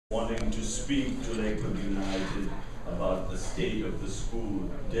wanting to speak to Lakewood United about the state of the school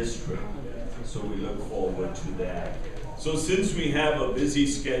district. So we look forward to that. So since we have a busy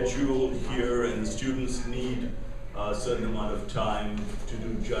schedule here and students need a certain amount of time to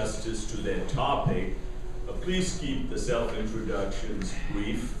do justice to their topic, please keep the self-introductions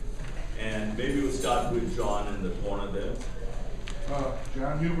brief. And maybe we'll start with John in the corner there.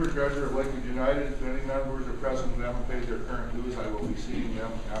 John Huber, Treasurer of Lakewood United. If any members are present who haven't paid their current dues, I will be seeing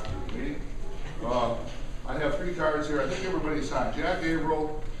them after the meeting. I have 3 cards here. I think everybody signed. Jack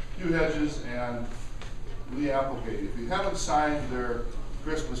Averill, Hugh Hedges, and Lee Applegate. If you haven't signed their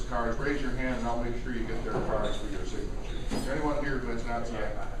Christmas cards, raise your hand and I'll make sure you get their cards for your signature. Is there anyone here who has not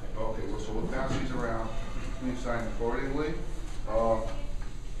signed? Okay, well, so we'll pass these around. Please sign accordingly.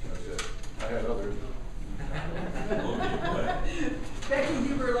 That's it. I had others. Becky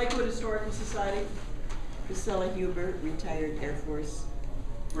Huber, Lakewood Historical Society. Priscilla Huber, retired Air Force.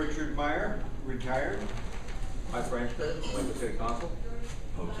 Richard Meyer, retired. Mike Branchford, Lakewood City Council.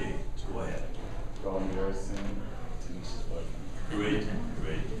 Okay, go ahead. Ron Harrison, Denise Button. Great,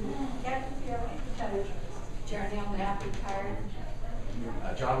 great. Captain Field, retired. Jeremy Knapp, retired.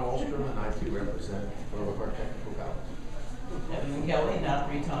 John Wallstrom, and I too represent Borough Park Technical College. Evan Kelly, not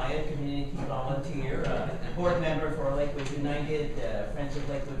retired, community volunteer, board member for Lakewood United, Friends of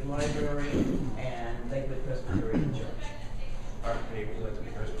Lakewood Library, and Lakewood Presbyterian Church. Art Navy,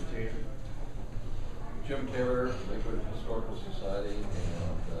 Lakewood Presbyterian. Jim Taylor, Lakewood Historical Society,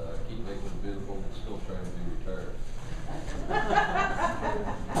 and keep Lakewood beautiful, but still trying to be retired.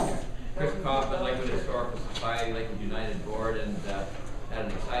 Chris Kaufman, Lakewood Historical Society, Lakewood United Board, and had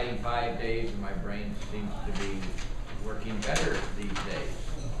an exciting 5 days, and my brain seems to be working better these days.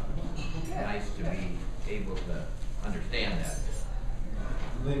 Nice to be able to understand that.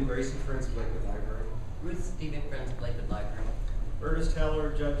 Lynn Gracie, Friends of Lakewood Library. Ruth Steven, Friends of Lakewood Library. Ernest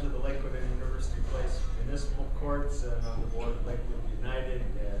Heller, Judge of the Lakewood and University Place Municipal Courts, and on the board of Lakewood United,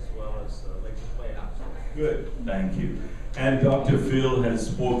 as well as Lakewood Playhouse. Good, thank you. And Dr. Phil has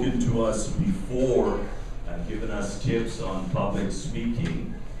spoken to us before, given us tips on public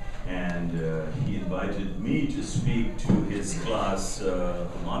speaking, and he invited me to speak to his class a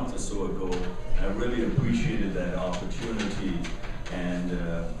month or so ago. I really appreciated that opportunity, and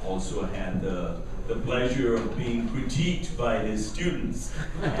also had the pleasure of being critiqued by his students.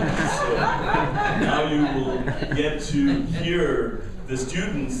 And so now you will get to hear the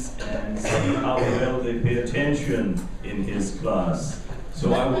students and see how well they pay attention in his class.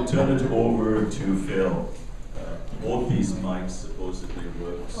 So I will turn it over to Phil. Both these mics supposedly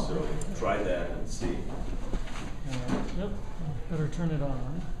work, so try that and see. Yep, better turn it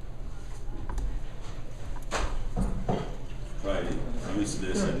on. Try it. Use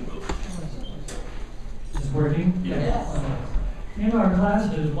this and we'll. Is it working? Yes. In our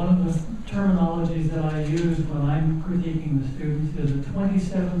classes, one of the terminologies that I use when I'm critiquing the students is a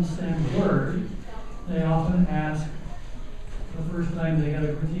 27-cent word. They often ask, the first time they get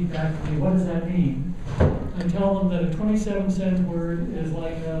a critique back from me, what does that mean? I tell them that a 27-cent word is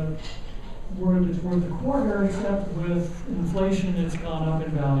like a word that's worth a quarter, except with inflation it's gone up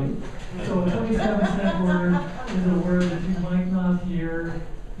in value. So a 27-cent word is a word that you might not hear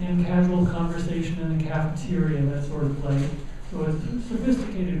in casual conversation in the cafeteria, that sort of place. So it's a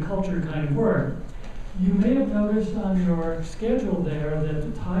sophisticated culture kind of word. You may have noticed on your schedule there that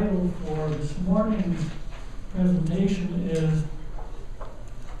the title for this morning's presentation is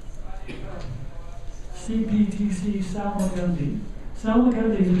CPTC Salmagundi.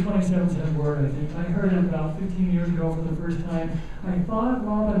 Salmagundi is a 27-cent word, I think. I heard it about 15 years ago for the first time. I thought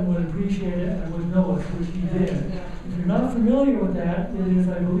Robin would appreciate it and would know it, which he did. If you're not familiar with that, it is,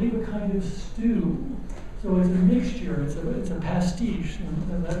 I believe, a kind of stew. So it's a mixture, it's a pastiche,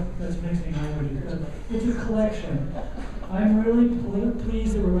 and that's mixing languages. But it's a collection. I'm really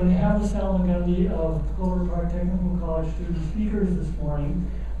pleased that we're going to have the Salmagundi of Clover Park Technical College student speakers this morning.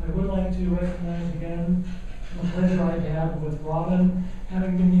 I would like to recognize again the pleasure I've had with Robin,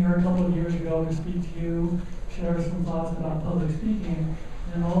 having been here a couple of years ago to speak to you, share some thoughts about public speaking,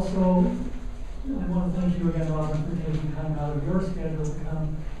 and also I want to thank you again, Robin, for taking time out of your schedule to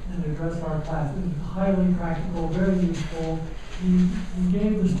come and address our class. It was highly practical, very useful. He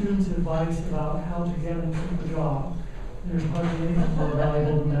gave the students advice about how to get into the job. There's hardly anything more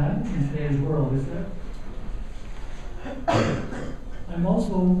valuable than that in today's world, is there? I'm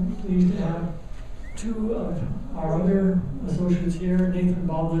also pleased to have 2 of our other associates here. Nathan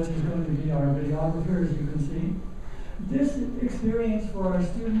Boblitz is going to be our videographer, as you can see. This experience for our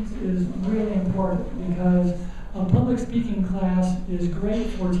students is really important because a public speaking class is great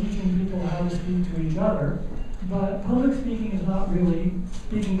for teaching people how to speak to each other, But public speaking is not really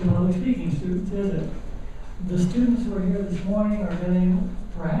speaking to public speaking students, is it? The students who are here this morning are getting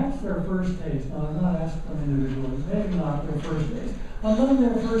perhaps their first taste. Now, I'm not asking them individually, maybe not their first taste. Among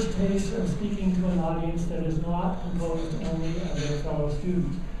their first taste of speaking to an audience that is not composed only of their fellow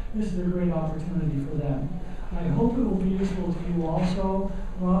students. This is a great opportunity for them. I hope it will be useful to you also.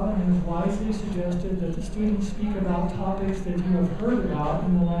 Robin has wisely suggested that the students speak about topics that you have heard about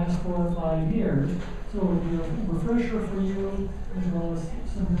in the last 4 or 5 years. So it will be a refresher for you as well as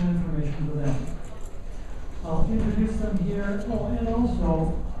some new information for them. I'll introduce them here. Oh, and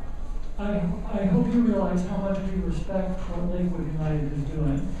also, I hope you realize how much we respect what Lakewood United is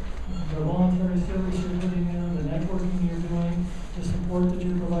doing. The voluntary service you're putting in, the networking you're doing, the support that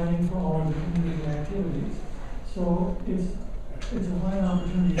you're providing for all of the community activities. So it's a fine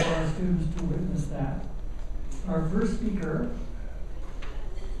opportunity for our students to witness that. Our first speaker,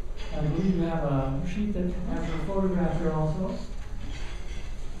 I believe you have a sheet that has her photograph here also,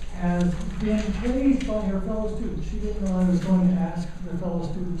 has been praised by her fellow students. She didn't know I was going to ask the fellow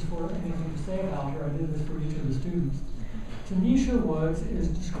students for anything to say about her. I did this for each of the students. Tanisha Woods is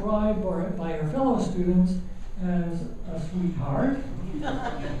described by her fellow students as a sweetheart,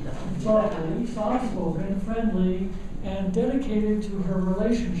 thoughtful, soft-spoken, friendly, and dedicated to her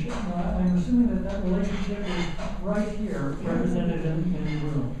relationship. Now, I'm assuming that relationship is right here, represented in the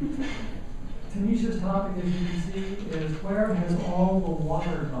room. Tanisha's topic, as you can see, is where has all the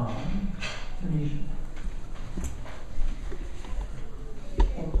water gone? Tanisha.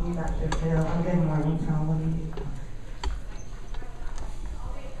 Thank you, Dr. Phil. Good morning, how are you?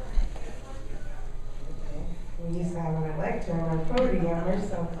 We used to have a lecture on a podium or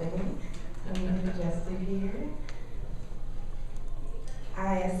something. Let me adjust it here.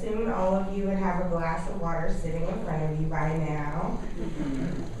 I assume all of you would have a glass of water sitting in front of you by now.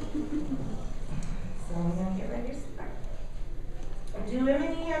 So I'm going to get ready to start. Do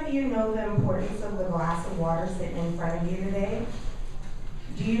any of you know the importance of the glass of water sitting in front of you today?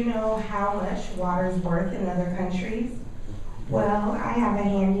 Do you know how much water is worth in other countries? Well, I have a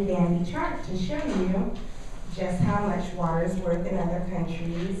handy dandy chart to show you just how much water is worth in other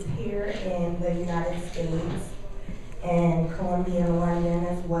countries here in the United States and Colombia and London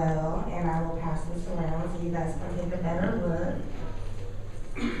as well. And I will pass this around so you guys can take a better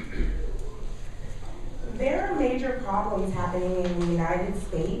look. There are major problems happening in the United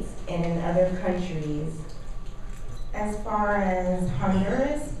States and in other countries as far as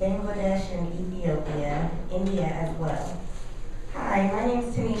Honduras, Bangladesh, and Ethiopia, India as well. Hi, my name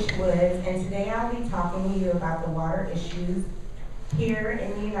is Tanisha Woods, and today I'll be talking to you about the water issues here in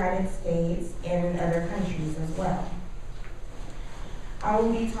the United States and in other countries as well. I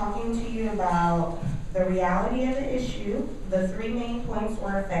will be talking to you about the reality of the issue, the 3 main points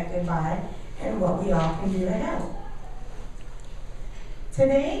we're affected by, and what we all can do to help.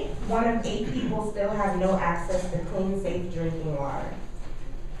 Today, 1 of 8 people still have no access to clean, safe drinking water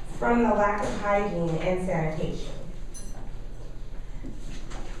from the lack of hygiene and sanitation.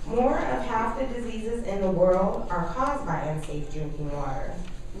 More of half the diseases in the world are caused by unsafe drinking water.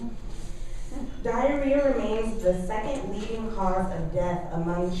 Diarrhea remains the 2nd leading cause of death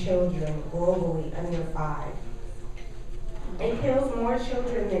among children globally under 5. It kills more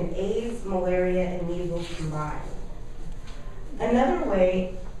children than AIDS, malaria, and measles combined. Another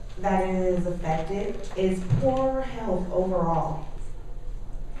way that it is affected is poor health overall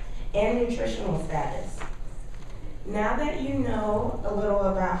and nutritional status. Now that you know a little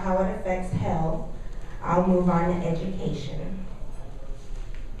about how it affects health, I'll move on to education.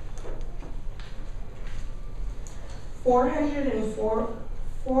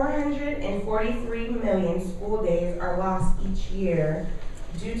 443 million school days are lost each year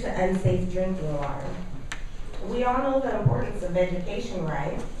due to unsafe drinking water. We all know the importance of education,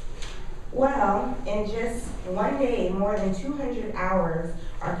 right? Well, in just one day, more than 200 hours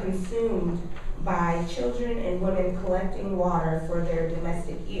are consumed by children and women collecting water for their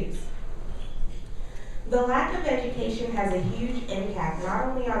domestic use. The lack of education has a huge impact not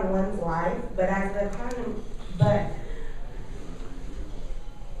only on one's life, but as the economy,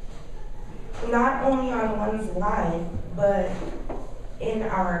 not only on one's life, but in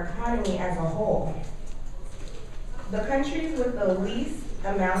our economy as a whole. The countries with the least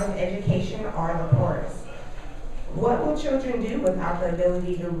amount of education are the poorest. What will children do without the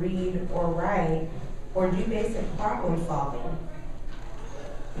ability to read or write or do basic problem solving?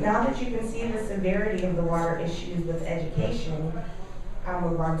 Now that you can see the severity of the water issues with education, I'll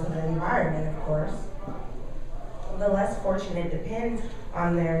move on to the environment, of course. The less fortunate depend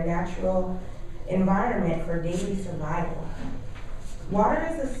on their natural environment for daily survival. Water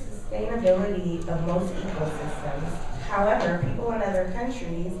is sustainability of most ecosystems. However, people in other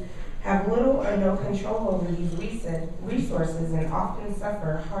countries have little or no control over these resources and often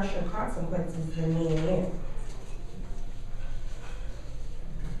suffer harsher consequences than me and you.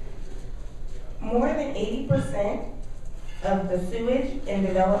 More than 80% of the sewage in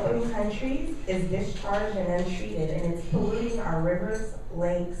developing countries is discharged and untreated, and it's polluting our rivers,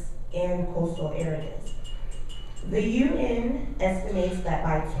 lakes, and coastal areas. The UN estimates that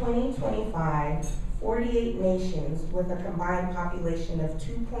by 2025, 48 nations with a combined population of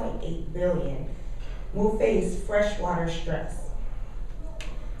 2.8 billion will face freshwater stress.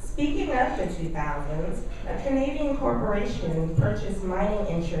 Speaking of the 2000s, a Canadian corporation purchased mining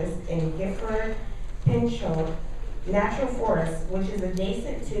interests in Gifford Pinchot Natural Forest, which is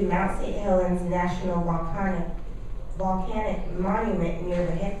adjacent to Mount St. Helens National Volcanic Monument near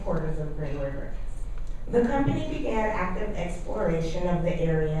the headquarters of Green River. The company began active exploration of the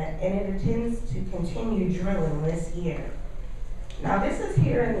area, and it intends to continue drilling this year. Now, this is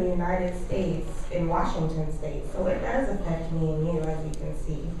here in the United States, in Washington State, so it does affect me and you, as you can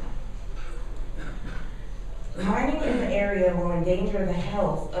see. Mining in the area will endanger the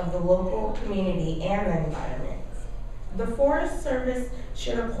health of the local community and the environment. The Forest Service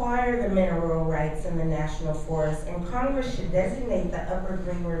should acquire the mineral rights in the National Forest, and Congress should designate the Upper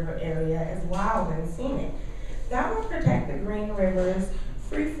Green River area as wild and scenic. That will protect the Green River's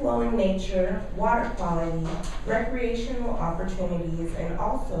free-flowing nature, water quality, recreational opportunities, and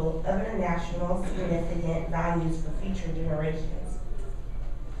also other national significant values for future generations.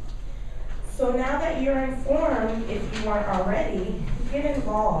 So now that you're informed, if you weren't already, get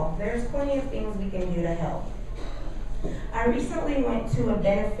involved. There's plenty of things we can do to help. I recently went to a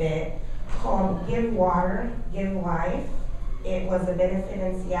benefit called Give Water, Give Life. It was a benefit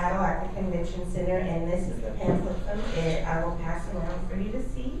in Seattle at the Convention Center, and this is the pamphlet from it. I will pass around for you to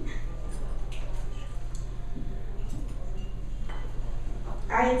see.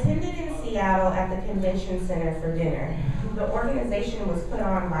 I attended in Seattle at the Convention Center for dinner. The organization was put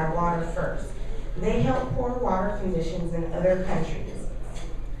on by Water First. They help poor water conditions in other countries.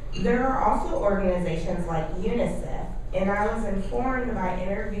 There are also organizations like UNICEF, and I was informed by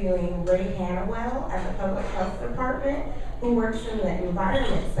interviewing Ray Hannawell at the Public Health Department, who works in the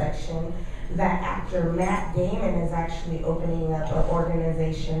environment section, that actor Matt Damon is actually opening up an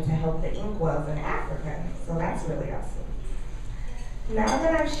organization to help the inkwells in Africa. So that's really awesome. Now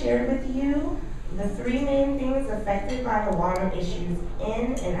that I've shared with you the three main things affected by the water issues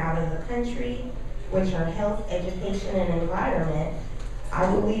in and out of the country, which are health, education, and environment, I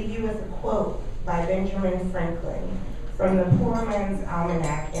will leave you with a quote by Benjamin Franklin from the Poor Man's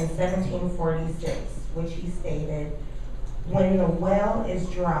Almanac in 1746, which he stated, "When the well is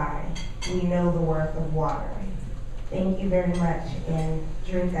dry, we know the worth of water." Thank you very much, and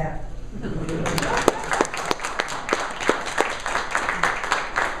drink up.